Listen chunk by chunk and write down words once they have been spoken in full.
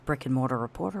Brick and Mortar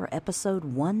Reporter, episode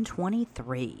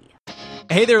 123.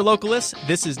 Hey there, localists.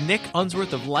 This is Nick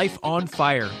Unsworth of Life on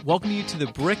Fire. Welcome you to the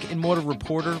Brick and Mortar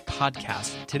Reporter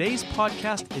podcast. Today's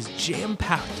podcast is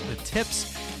jam-packed with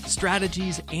tips,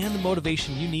 strategies, and the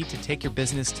motivation you need to take your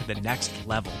business to the next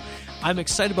level. I'm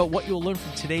excited about what you'll learn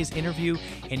from today's interview,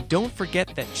 and don't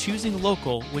forget that choosing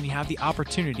local when you have the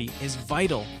opportunity is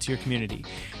vital to your community.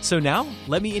 So now,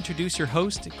 let me introduce your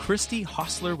host, Christy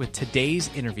Hostler, with today's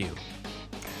interview.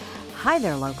 Hi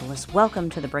there, localists. Welcome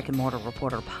to the Brick and Mortar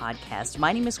Reporter podcast.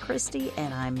 My name is Christy,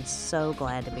 and I'm so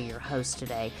glad to be your host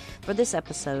today for this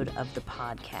episode of the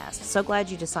podcast. So glad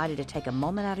you decided to take a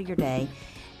moment out of your day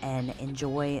and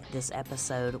enjoy this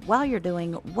episode while you're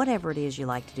doing whatever it is you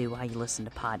like to do while you listen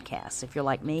to podcasts. If you're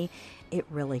like me, it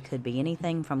really could be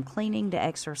anything from cleaning to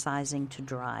exercising to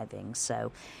driving.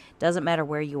 So doesn't matter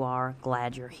where you are,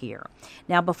 glad you're here.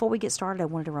 Now, before we get started, I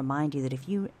wanted to remind you that if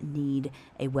you need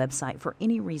a website for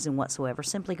any reason whatsoever,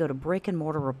 simply go to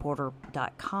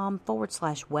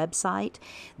brickandmortarreporter.com/website.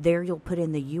 There you'll put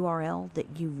in the URL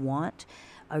that you want,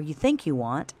 or you think you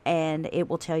want, and it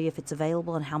will tell you if it's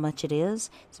available and how much it is.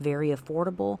 It's very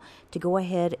affordable to go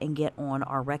ahead and get on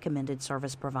our recommended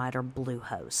service provider,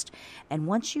 Bluehost. And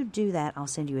once you do that, I'll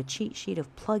send you a cheat sheet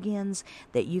of plugins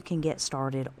that you can get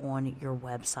started on your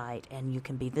website, and you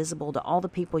can be visible to all the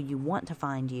people you want to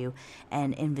find you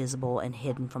and invisible and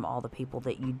hidden from all the people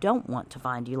that you don't want to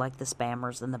find you, like the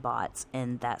spammers and the bots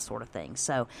and that sort of thing.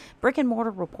 So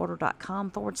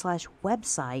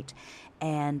brickandmortarreporter.com/website,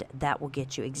 and that will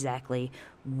get you exactly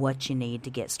what you need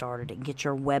to get started and get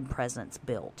your web presence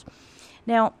built.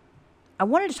 Now, I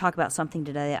wanted to talk about something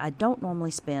today I don't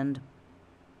normally spend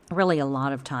really a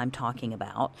lot of time talking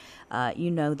about.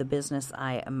 The business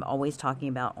I am always talking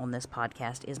about on this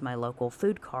podcast is my local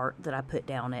food cart that I put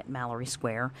down at Mallory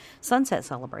Square Sunset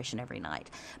Celebration every night.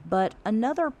 But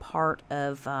another part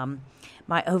of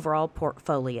my overall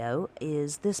portfolio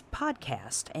is this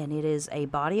podcast, and it is a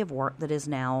body of work that is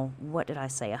now,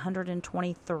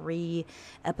 123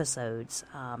 episodes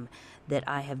that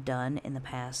I have done in the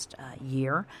past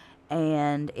year.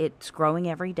 And it's growing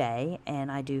every day,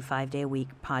 and I do 5-day-a-week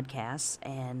podcasts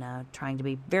and trying to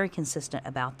be very consistent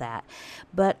about that.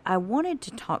 But I wanted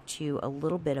to talk to you a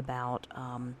little bit about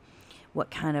what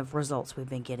kind of results we've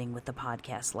been getting with the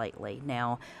podcast lately.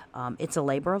 Now, it's a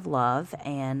labor of love,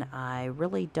 and I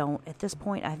really don't, at this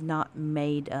point, I've not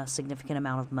made a significant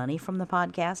amount of money from the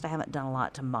podcast. I haven't done a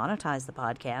lot to monetize the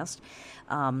podcast.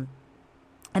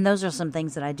 And those are some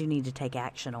things that I do need to take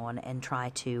action on and try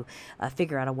to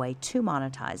figure out a way to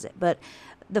monetize it. But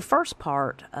the first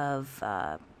part of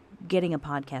getting a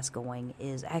podcast going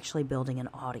is actually building an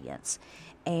audience.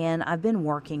 And I've been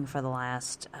working for the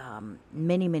last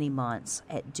many, many months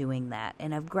at doing that.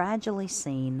 And I've gradually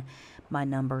seen my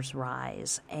numbers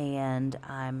rise. And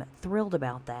I'm thrilled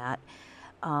about that.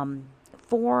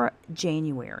 For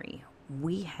January,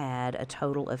 we had a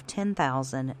total of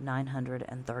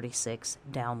 10,936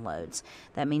 downloads.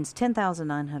 That means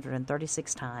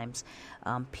 10,936 times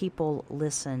people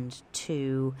listened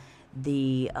to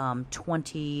the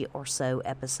 20 or so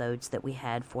episodes that we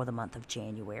had for the month of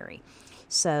January.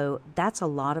 So that's a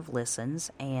lot of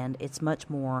listens, and it's much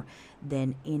more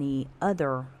than any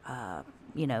other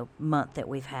month that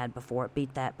we've had before. It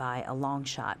beat that by a long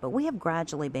shot. But we have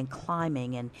gradually been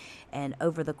climbing and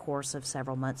over the course of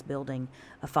several months building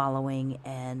a following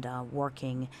and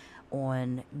working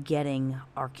on getting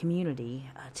our community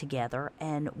together.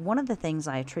 And one of the things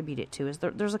I attribute it to is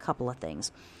there's a couple of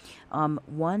things.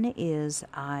 One is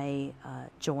I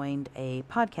joined a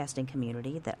podcasting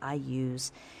community that I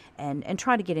use and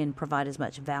try to get in and provide as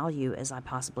much value as I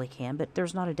possibly can. But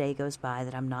there's not a day goes by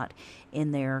that I'm not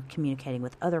in there communicating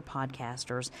with other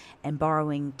podcasters and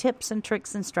borrowing tips and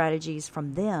tricks and strategies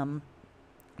from them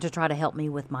to try to help me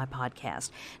with my podcast.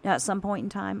 Now, at some point in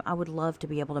time, I would love to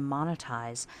be able to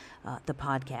monetize the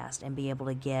podcast and be able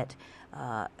to get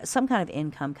some kind of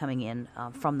income coming in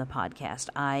from the podcast.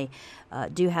 I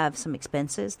do have some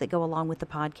expenses that go along with the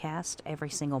podcast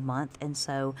every single month, and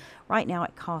so right now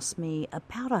it costs me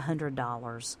about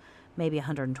 $100, maybe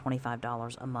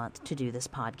 $125 a month to do this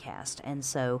podcast. And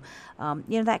so,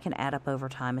 that can add up over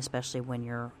time, especially when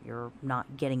you're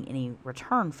not getting any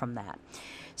return from that.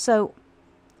 So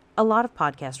a lot of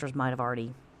podcasters might have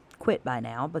already quit by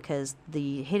now, because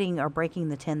the hitting or breaking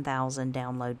the 10,000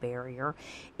 download barrier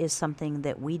is something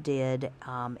that we did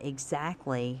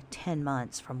exactly 10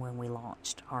 months from when we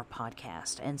launched our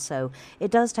podcast. And so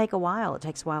it does take a while. It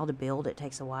takes a while to build. It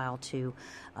takes a while to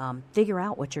figure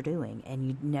out what you're doing, and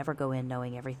you never go in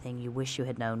knowing everything you wish you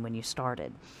had known when you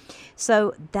started.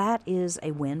 So that is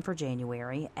a win for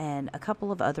January. And a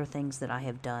couple of other things that I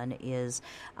have done is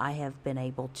I have been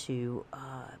able to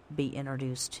be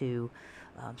introduced to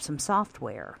some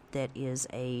software that is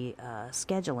a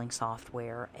scheduling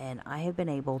software, and I have been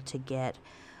able to get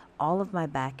all of my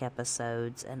back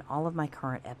episodes and all of my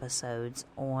current episodes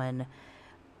on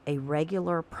a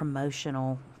regular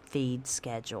promotional feed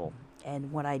schedule.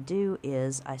 And what I do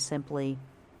is I simply,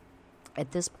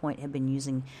 at this point, have been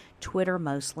using Twitter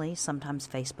mostly, sometimes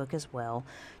Facebook as well,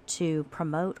 to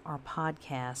promote our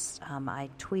podcasts. I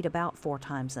tweet about 4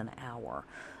 times an hour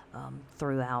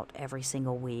throughout every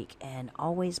single week, and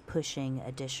always pushing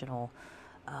additional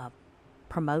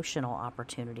promotional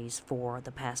opportunities for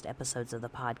the past episodes of the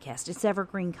podcast. It's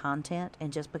evergreen content,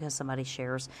 and just because somebody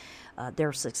shares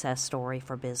their success story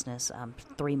for business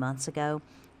 3 months ago,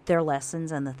 their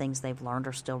lessons and the things they've learned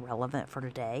are still relevant for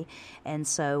today. And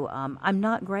so I'm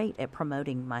not great at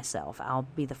promoting myself. I'll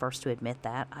be the first to admit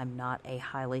that. I'm not a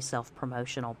highly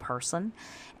self-promotional person,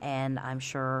 and I'm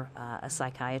sure a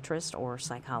psychiatrist or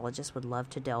psychologist would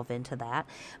love to delve into that.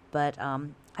 But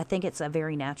I think it's a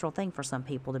very natural thing for some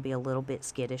people to be a little bit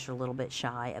skittish or a little bit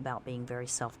shy about being very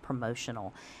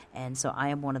self-promotional. And so I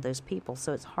am one of those people.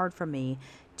 So it's hard for me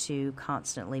to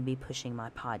constantly be pushing my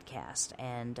podcast.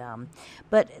 And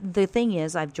but the thing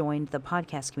is, I've joined the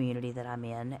podcast community that I'm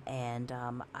in, and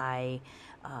I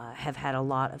have had a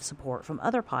lot of support from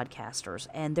other podcasters,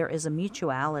 and there is a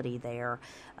mutuality there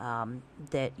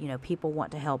that, you know, people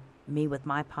want to help me with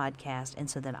my podcast, and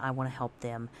so then I want to help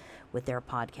them with their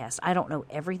podcast. I don't know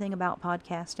everything about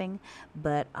podcasting,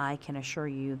 but I can assure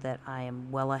you that I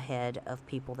am well ahead of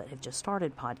people that have just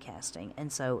started podcasting,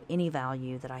 and so any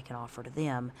value that I can offer to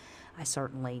them, I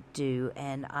certainly do.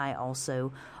 And I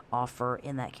also offer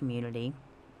in that community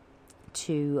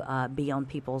to be on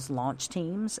people's launch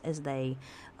teams as they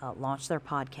launch their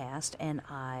podcast, and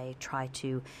I try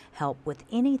to help with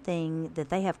anything that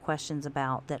they have questions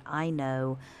about that I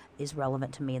know is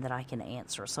relevant to me that I can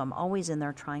answer. So I'm always in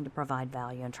there trying to provide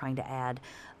value and trying to add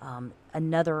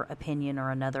another opinion or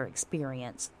another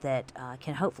experience that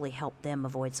can hopefully help them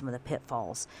avoid some of the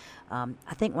pitfalls.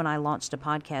 I think when I launched a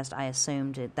podcast, I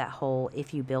assumed that whole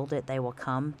 "if you build it, they will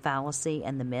come" fallacy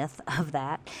and the myth of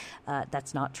that.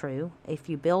 That's not true. If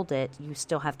you build it, you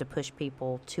still have to push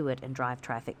people to it and drive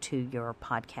traffic to your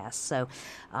podcast. So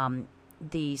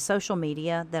the social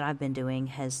media that I've been doing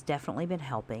has definitely been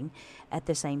helping. At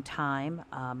the same time,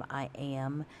 I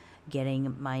am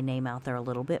getting my name out there a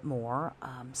little bit more,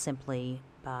 simply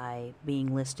by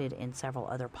being listed in several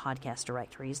other podcast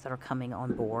directories that are coming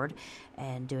on board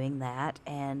and doing that,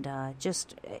 and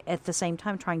just at the same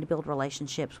time trying to build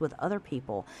relationships with other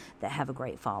people that have a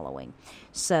great following.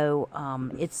 So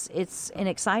it's an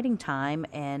exciting time,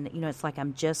 and you know, it's like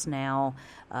I'm just now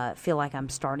feel like I'm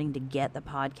starting to get the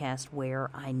podcast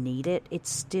where I need it. It's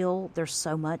still, there's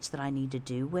so much that I need to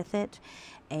do with it.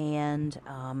 And,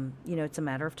 you know, it's a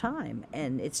matter of time.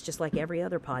 And it's just like every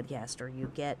other podcaster.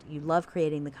 You love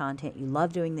creating the content. You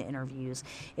love doing the interviews.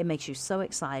 It makes you so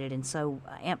excited and so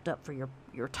amped up for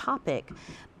your topic.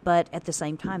 But at the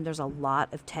same time, there's a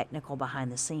lot of technical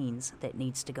behind the scenes that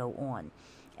needs to go on.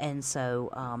 And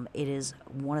so it is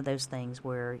one of those things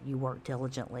where you work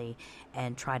diligently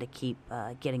and try to keep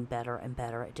getting better and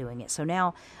better at doing it. So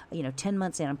now, you know, 10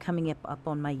 months in, I'm coming up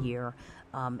on my year.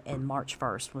 And March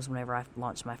 1st was whenever I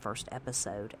launched my first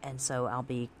episode. And so I'll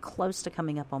be close to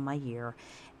coming up on my year.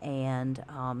 And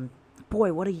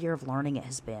boy, what a year of learning it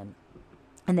has been.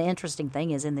 And the interesting thing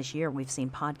is, in this year, we've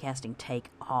seen podcasting take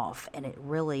off, and it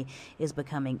really is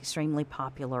becoming extremely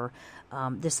popular,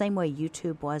 the same way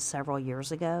YouTube was several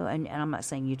years ago. And I'm not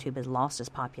saying YouTube has lost its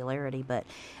popularity, but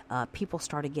people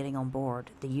started getting on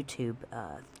board the YouTube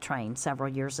train several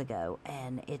years ago,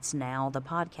 and it's now the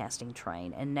podcasting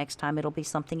train, and next time it'll be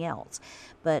something else.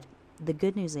 But the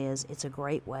good news is it's a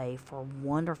great way for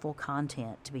wonderful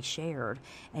content to be shared,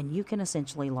 and you can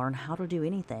essentially learn how to do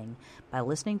anything by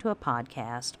listening to a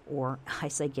podcast, or I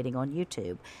say getting on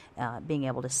YouTube. Being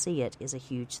able to see it is a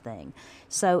huge thing.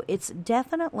 So it's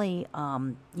definitely,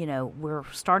 you know, we're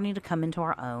starting to come into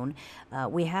our own.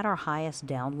 We had our highest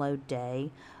download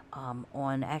day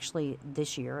on actually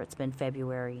this year. It's been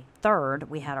February 3rd.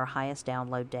 We had our highest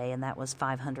download day, and that was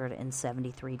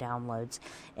 573 downloads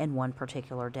in one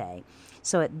particular day.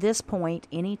 So at this point,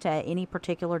 any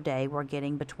particular day, we're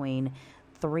getting between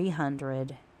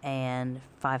 300 and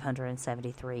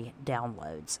 573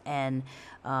 downloads. And,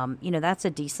 that's a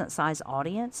decent sized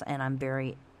audience, and I'm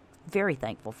very, very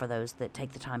thankful for those that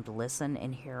take the time to listen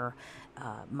and hear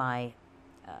my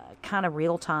kind of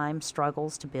real-time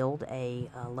struggles to build a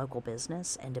local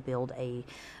business and to build a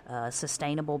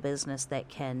sustainable business that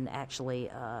can actually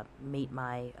meet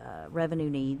my revenue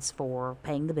needs for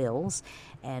paying the bills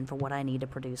and for what I need to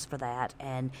produce for that.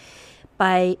 And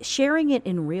by sharing it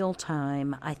in real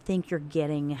time, I think you're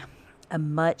getting a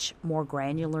much more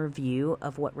granular view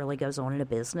of what really goes on in a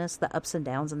business, the ups and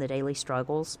downs and the daily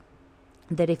struggles,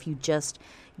 that if you just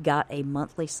got a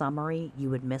monthly summary, you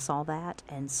would miss all that.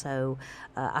 And so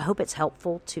I hope it's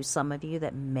helpful to some of you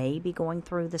that may be going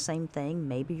through the same thing.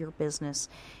 Maybe your business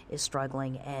is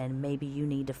struggling, and maybe you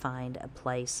need to find a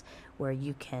place where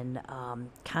you can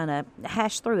kind of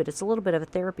hash through it. It's a little bit of a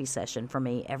therapy session for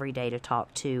me every day to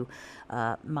talk to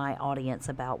my audience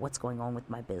about what's going on with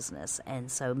my business. And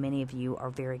so many of you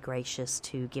are very gracious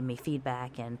to give me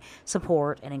feedback and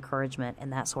support and encouragement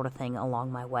and that sort of thing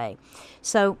along my way.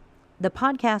 So the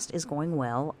podcast is going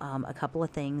well. A couple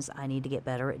of things I need to get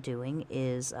better at doing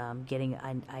is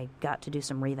I got to do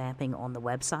some revamping on the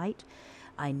website.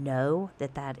 I know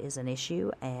that is an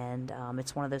issue, and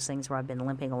it's one of those things where I've been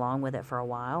limping along with it for a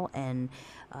while, and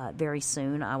very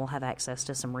soon I will have access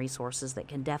to some resources that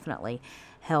can definitely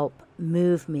help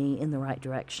move me in the right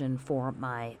direction for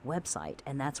my website,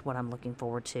 and that's what I'm looking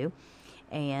forward to,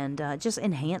 and just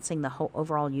enhancing the whole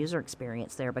overall user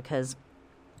experience there, because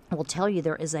I will tell you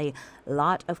there is a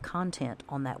lot of content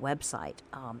on that website.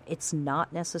 It's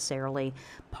not necessarily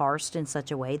parsed in such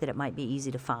a way that it might be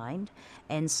easy to find.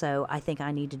 And so I think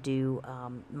I need to do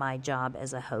my job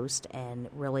as a host and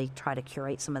really try to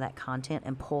curate some of that content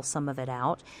and pull some of it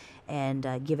out and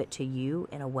give it to you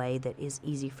in a way that is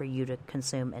easy for you to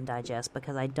consume and digest,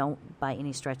 because I don't, by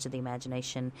any stretch of the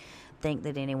imagination, think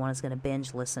that anyone is going to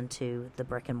binge listen to the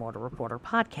Brick and Mortar Reporter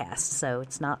podcast. So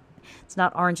it's not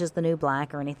Orange is the New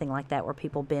Black or anything like that where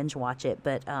people binge watch it,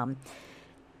 but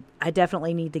I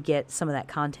definitely need to get some of that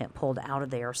content pulled out of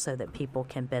there so that people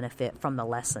can benefit from the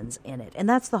lessons in it. And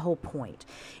that's the whole point.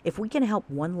 If we can help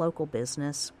one local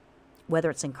business, whether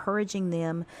it's encouraging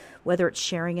them, whether it's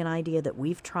sharing an idea that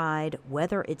we've tried,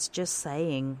 whether it's just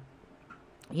saying,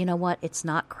 you know what, it's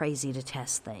not crazy to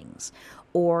test things.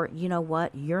 Or, you know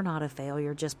what, you're not a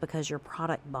failure just because your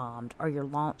product bombed or your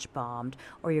launch bombed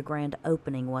or your grand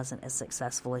opening wasn't as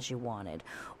successful as you wanted.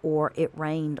 Or it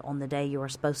rained on the day you were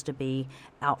supposed to be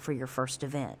out for your first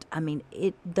event. I mean,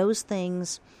 those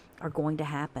things are going to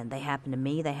happen. They happen to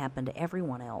me. They happen to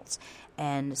everyone else.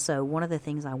 And so one of the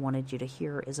things I wanted you to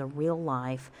hear is a real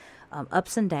life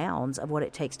ups and downs of what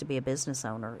it takes to be a business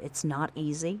owner. It's not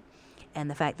easy. And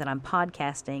the fact that I'm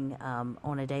podcasting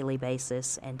on a daily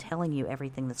basis and telling you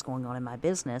everything that's going on in my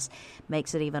business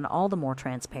makes it even all the more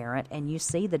transparent. And you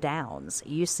see the downs,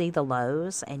 you see the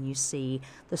lows, and you see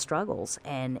the struggles.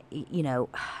 And, you know,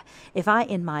 if I,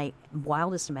 in my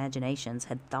wildest imaginations,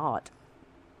 had thought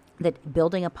that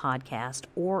building a podcast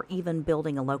or even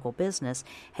building a local business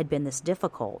had been this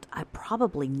difficult, I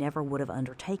probably never would have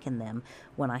undertaken them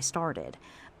when I started.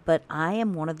 But I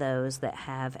am one of those that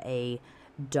have a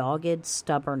dogged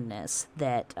stubbornness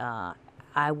that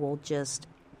I will just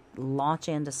launch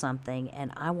into something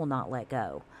and I will not let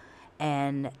go.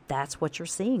 And that's what you're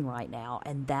seeing right now.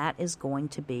 And that is going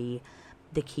to be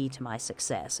the key to my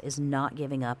success, is not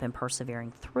giving up and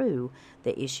persevering through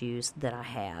the issues that I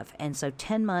have. And so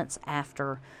 10 months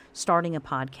after starting a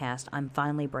podcast, I'm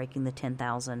finally breaking the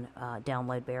 10,000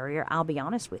 download barrier. I'll be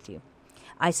honest with you.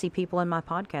 I see people in my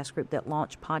podcast group that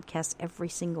launch podcasts every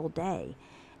single day.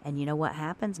 And you know what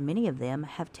happens? Many of them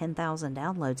have 10,000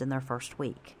 downloads in their first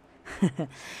week.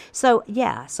 So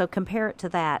compare it to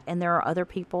that. And there are other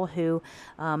people who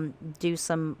do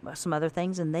some other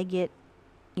things, and they get,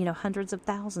 hundreds of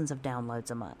thousands of downloads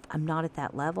a month. I'm not at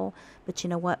that level, but you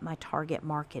know what? My target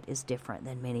market is different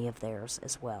than many of theirs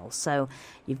as well. So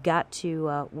you've got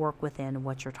to work within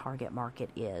what your target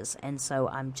market is. And so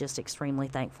I'm just extremely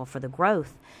thankful for the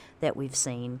growth that we've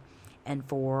seen, and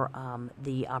for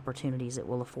the opportunities it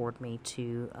will afford me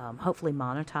to hopefully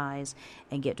monetize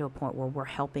and get to a point where we're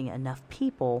helping enough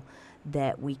people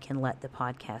that we can let the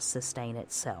podcast sustain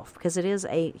itself. Because it is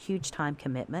a huge time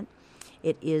commitment.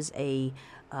 It is a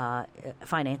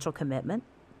financial commitment.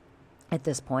 At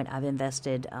this point, I've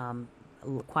invested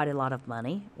quite a lot of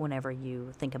money whenever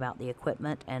you think about the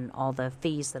equipment and all the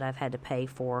fees that I've had to pay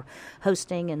for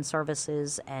hosting and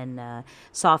services and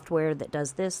software that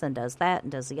does this and does that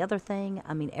and does the other thing.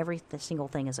 I mean, every single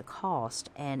thing is a cost,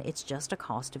 and it's just a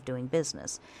cost of doing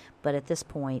business. But at this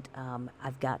point,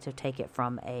 I've got to take it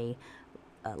from a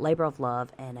labor of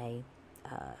love and a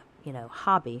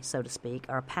hobby, so to speak,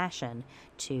 or a passion,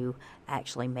 to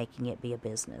actually making it be a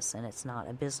business. And it's not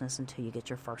a business until you get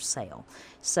your first sale.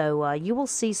 So you will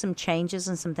see some changes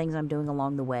and some things I'm doing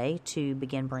along the way to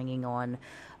begin bringing on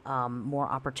more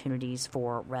opportunities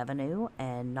for revenue.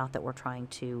 And not that we're trying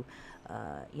to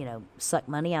suck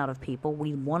money out of people.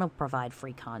 We want to provide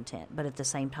free content, but at the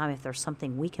same time, if there's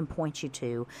something we can point you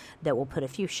to that will put a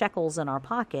few shekels in our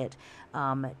pocket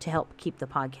to help keep the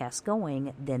podcast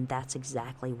going, then that's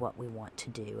exactly what we want to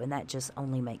do, and that just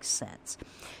only makes sense.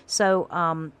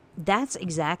 So that's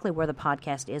exactly where the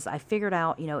podcast is. I figured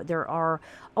out, there are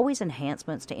always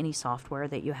enhancements to any software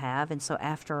that you have, and so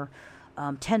after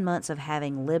 10 months of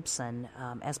having Libsyn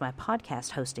as my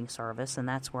podcast hosting service, and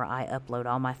that's where I upload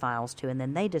all my files to, and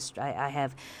then I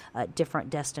have different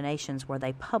destinations where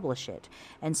they publish it.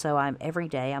 And so every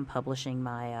day I'm publishing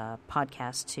my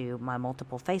podcast to my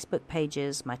multiple Facebook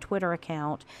pages, my Twitter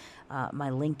account,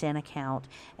 my LinkedIn account,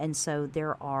 and so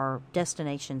there are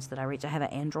destinations that I reach. I have an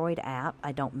Android app.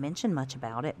 I don't mention much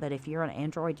about it, but if you're an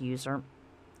Android user,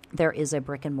 there is a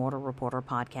Brick and Mortar Reporter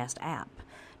podcast app.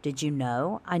 Did you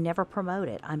know? I never promote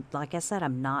it. Like I said,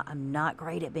 I'm not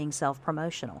great at being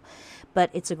self-promotional, but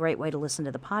it's a great way to listen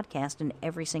to the podcast. And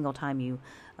every single time you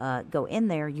go in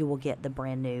there, you will get the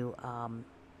brand new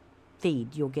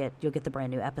feed. You'll get the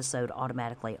brand new episode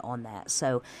automatically on that.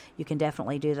 So you can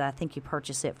definitely do that. I think you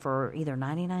purchase it for either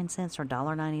 99 cents or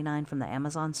 $1.99 from the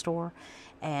Amazon store,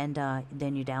 and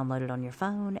then you download it on your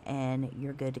phone, and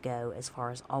you're good to go as far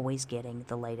as always getting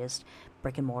the latest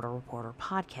Brick and Mortar Reporter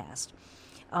podcast.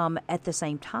 At the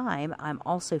same time, I'm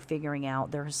also figuring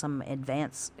out there are some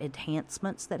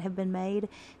enhancements that have been made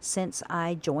since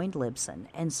I joined Libsyn.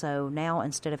 And so now,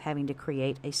 instead of having to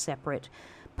create a separate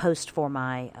post for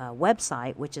my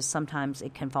website, which is sometimes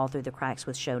it can fall through the cracks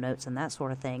with show notes and that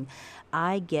sort of thing,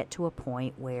 I get to a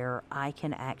point where I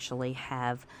can actually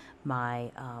have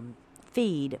my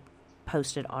feed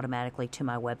posted automatically to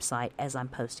my website as I'm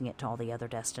posting it to all the other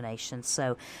destinations.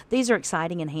 So these are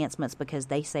exciting enhancements because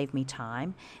they save me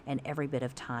time, and every bit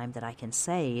of time that I can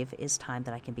save is time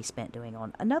that I can be spent doing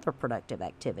on another productive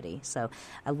activity. So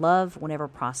I love whenever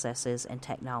processes and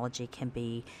technology can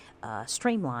be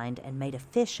streamlined and made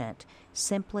efficient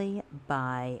simply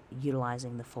by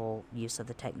utilizing the full use of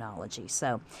the technology.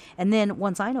 So, and then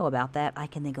once I know about that, I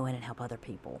can then go in and help other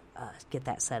people get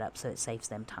that set up so it saves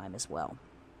them time as well.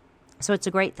 So it's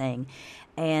a great thing,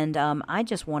 and I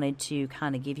just wanted to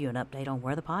kind of give you an update on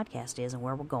where the podcast is and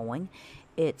where we're going.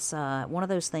 It's one of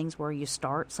those things where you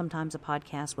start sometimes a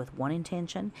podcast with one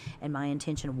intention, and my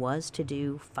intention was to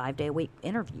do 5-day-a-week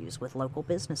interviews with local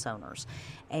business owners.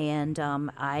 And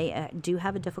I do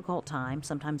have a difficult time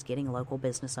sometimes getting local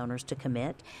business owners to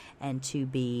commit and to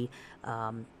be,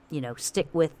 stick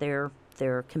with their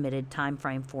committed time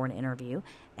frame for an interview,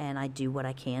 and I do what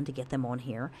I can to get them on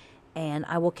here. And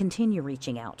I will continue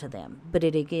reaching out to them. But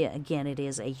it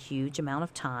is a huge amount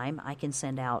of time. I can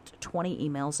send out 20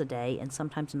 emails a day and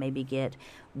sometimes maybe get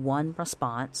one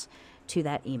response to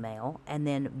that email. And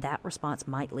then that response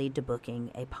might lead to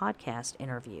booking a podcast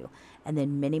interview. And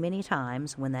then many, many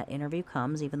times when that interview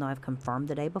comes, even though I've confirmed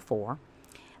the day before,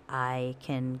 I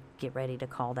can get ready to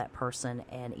call that person,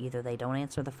 and either they don't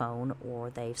answer the phone or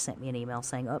they've sent me an email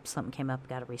saying, oh, something came up,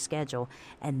 got to reschedule.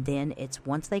 And then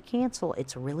once they cancel,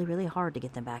 it's really, really hard to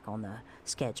get them back on the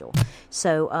schedule.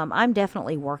 So I'm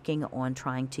definitely working on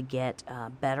trying to get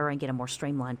better and get a more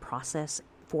streamlined process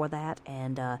for that,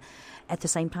 and at the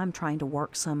same time trying to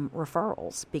work some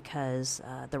referrals, because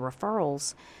the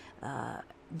referrals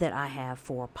that I have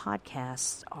for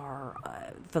podcasts are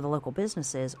for the local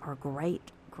businesses are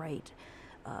great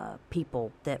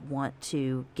people that want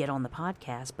to get on the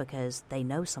podcast because they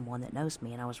know someone that knows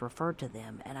me, and I was referred to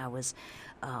them, and I was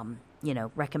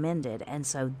recommended. And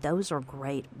so those are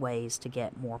great ways to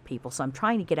get more people. So I'm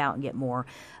trying to get out and get more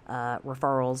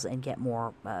referrals and get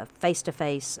more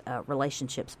face-to-face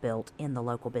relationships built in the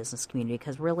local business community,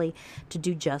 because really, to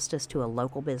do justice to a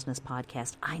local business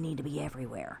podcast, I need to be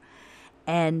everywhere.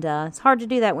 And it's hard to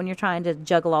do that when you're trying to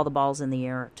juggle all the balls in the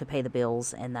air to pay the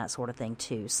bills and that sort of thing,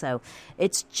 too. So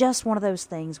it's just one of those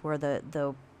things where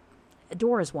the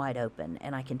door is wide open,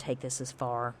 and I can take this as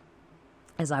far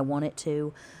as I want it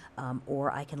to,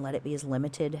 or I can let it be as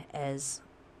limited as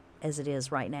it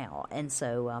is right now. And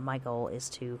so my goal is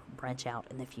to branch out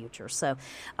in the future. So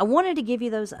I wanted to give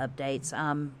you those updates.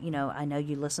 I know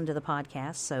you listen to the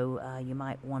podcast, so you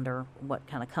might wonder what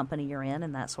kind of company you're in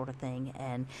and that sort of thing.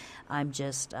 And I'm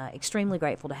just extremely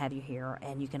grateful to have you here.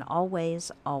 And you can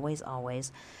always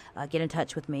get in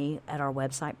touch with me at our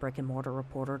website,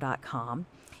 brickandmortarreporter.com.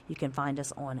 You can find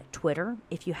us on Twitter.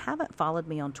 If you haven't followed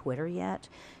me on Twitter yet,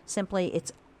 simply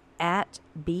it's at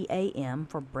BAM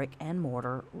for Brick and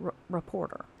Mortar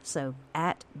Reporter. So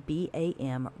at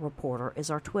BAM Reporter is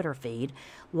our Twitter feed.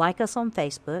 Like us on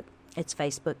Facebook. It's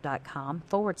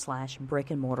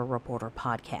facebook.com/Brick and Mortar Reporter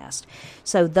Podcast.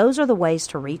 So those are the ways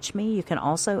to reach me. You can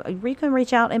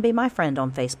reach out and be my friend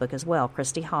on Facebook as well,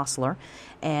 Christy Hostler.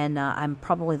 And I'm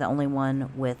probably the only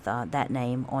one with that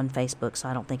name on Facebook, so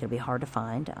I don't think it'll be hard to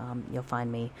find. You'll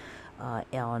find me I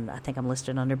think I'm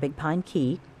listed under Big Pine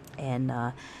Key and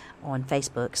on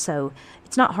Facebook. So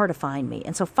it's not hard to find me.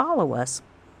 And so follow us,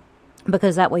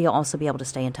 because that way you'll also be able to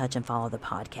stay in touch and follow the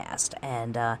podcast.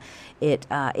 And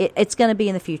it's going to be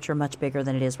in the future much bigger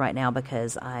than it is right now,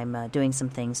 because I'm doing some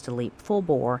things to leap full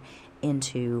bore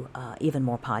into even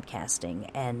more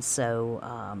podcasting. And so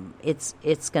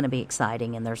it's going to be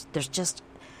exciting. And there's just...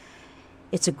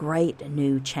 It's a great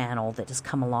new channel that has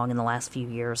come along in the last few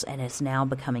years, and it's now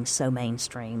becoming so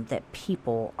mainstream that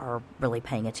people are really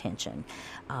paying attention.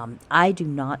 I do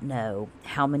not know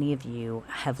how many of you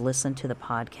have listened to the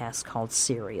podcast called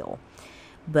Serial,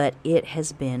 but it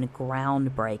has been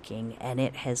groundbreaking, and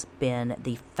it has been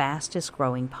the fastest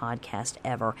growing podcast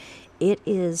ever. It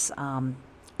is...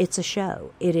 It's a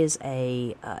show. It is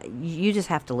you just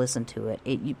have to listen to it.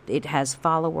 It has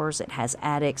followers. It has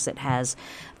addicts. It has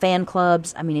fan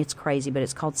clubs. I mean, it's crazy, but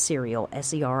it's called Serial,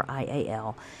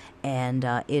 Serial. And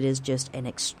it is just an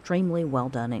extremely well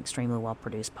done, extremely well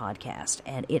produced podcast.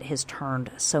 And it has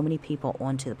turned so many people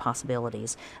onto the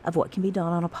possibilities of what can be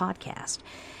done on a podcast.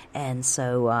 And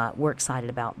so we're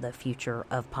excited about the future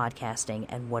of podcasting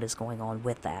and what is going on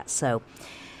with that. So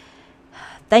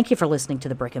thank you for listening to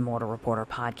the Brick and Mortar Reporter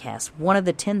Podcast. One of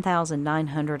the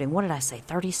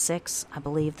 36, I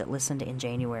believe, that listened in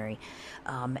January.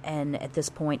 And at this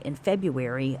point in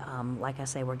February, like I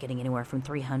say, we're getting anywhere from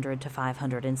 300 to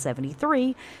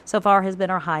 573. So far has been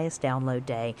our highest download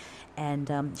day.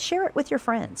 And share it with your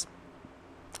friends.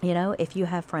 You know, if you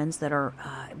have friends that are,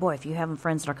 if you have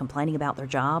friends that are complaining about their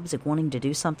jobs, like wanting to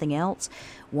do something else,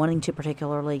 wanting to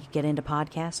particularly get into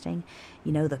podcasting,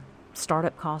 you know, the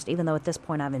startup cost, even though at this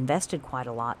point I've invested quite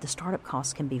a lot, the startup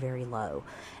costs can be very low.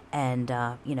 And,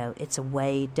 it's a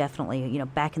way, definitely,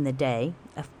 back in the day,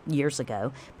 years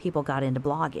ago, people got into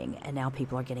blogging, and now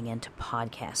people are getting into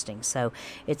podcasting. So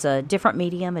it's a different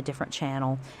medium, a different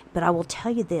channel. But I will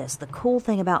tell you this, the cool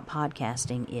thing about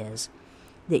podcasting is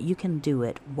that you can do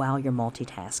it while you're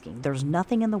multitasking. There's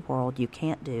nothing in the world you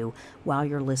can't do while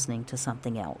you're listening to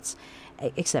something else,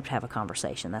 except have a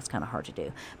conversation. That's kind of hard to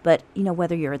do. But,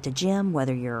 whether you're at the gym,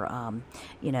 whether you're,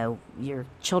 your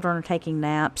children are taking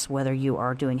naps, whether you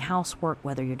are doing housework,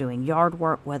 whether you're doing yard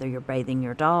work, whether you're bathing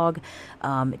your dog,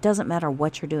 it doesn't matter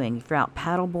what you're doing. If you're out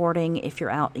paddleboarding, if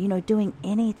you're out, doing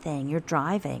anything, you're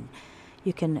driving,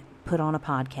 you can put on a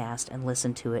podcast and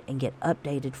listen to it and get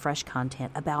updated, fresh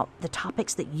content about the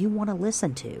topics that you want to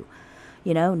listen to.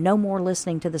 No more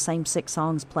listening to the same 6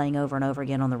 songs playing over and over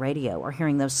again on the radio or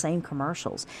hearing those same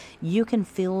commercials. You can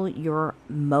fill your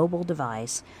mobile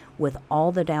device with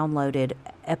all the downloaded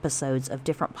episodes of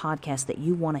different podcasts that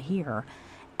you want to hear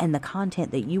and the content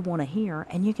that you want to hear,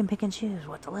 and you can pick and choose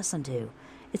what to listen to.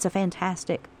 It's a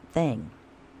fantastic thing.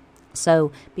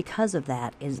 So because of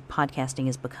that, podcasting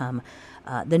has become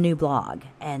the new blog,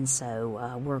 and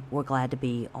so we're glad to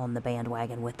be on the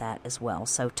bandwagon with that as well.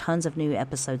 So tons of new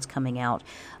episodes coming out,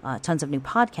 tons of new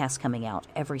podcasts coming out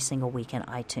every single week in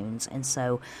iTunes, and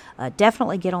so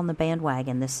definitely get on the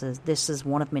bandwagon. This is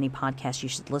one of many podcasts you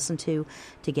should listen to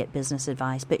get business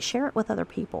advice, but share it with other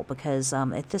people, because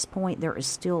at this point there is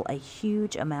still a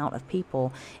huge amount of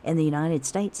people in the United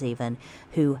States even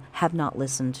who have not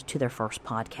listened to their first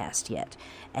podcast yet.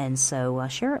 And so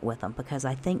share it with them, because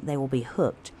I think they will be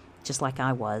hooked, just like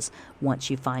I was, once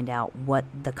you find out what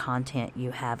the content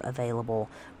you have available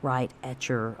right at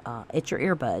your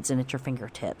earbuds and at your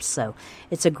fingertips. So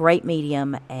it's a great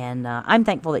medium, and I'm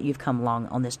thankful that you've come along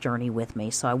on this journey with me.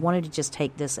 So I wanted to just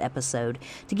take this episode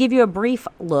to give you a brief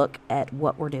look at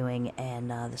what we're doing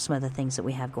and some of the things that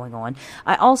we have going on.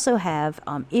 I also have,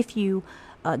 if you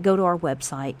go to our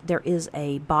website, there is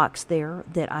a box there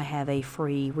that I have a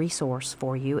free resource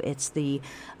for you. It's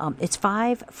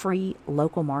 5 free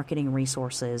local marketing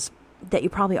resources that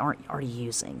you probably aren't already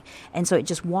using. And so it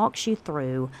just walks you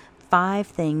through 5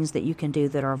 things that you can do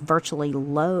that are virtually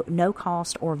no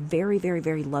cost or very, very,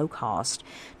 very low cost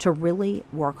to really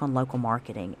work on local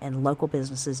marketing. And local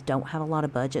businesses don't have a lot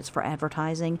of budgets for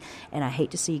advertising, and I hate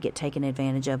to see you get taken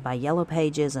advantage of by Yellow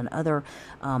Pages and other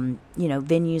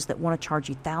venues that want to charge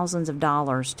you thousands of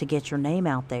dollars to get your name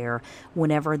out there,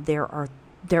 whenever there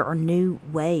are new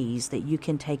ways that you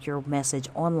can take your message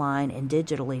online and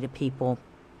digitally to people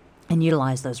and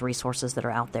utilize those resources that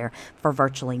are out there for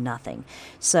virtually nothing.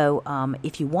 So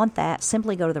if you want that,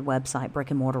 simply go to their website,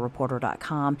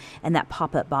 brickandmortarreporter.com, and that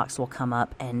pop-up box will come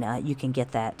up, and you can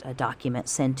get that document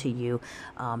sent to you,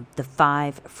 the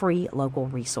 5 free local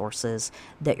resources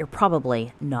that you're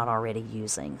probably not already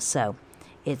using. So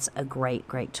it's a great,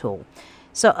 great tool.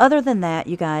 So other than that,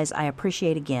 you guys, I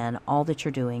appreciate again all that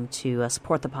you're doing to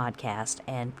support the podcast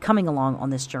and coming along on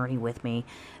this journey with me.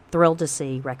 Thrilled to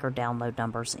see record download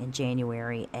numbers in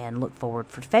January and look forward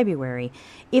for February.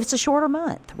 It's a shorter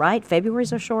month, right?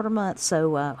 February's a shorter month,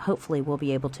 so hopefully we'll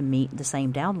be able to meet the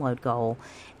same download goal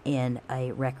in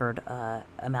a record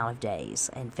amount of days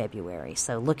in February.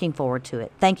 So looking forward to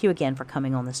it. Thank you again for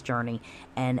coming on this journey,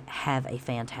 and have a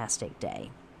fantastic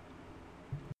day.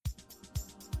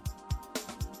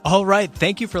 All right,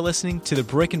 thank you for listening to the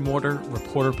Brick and Mortar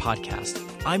Reporter Podcast.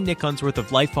 I'm Nick Unsworth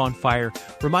of Life on Fire,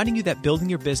 reminding you that building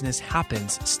your business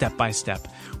happens step by step.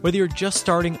 Whether you're just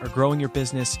starting or growing your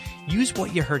business, use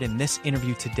what you heard in this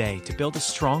interview today to build a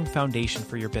strong foundation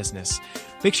for your business.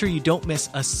 Make sure you don't miss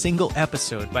a single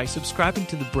episode by subscribing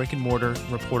to the Brick and Mortar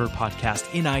Reporter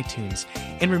Podcast in iTunes.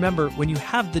 And remember, when you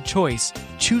have the choice,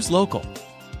 choose local.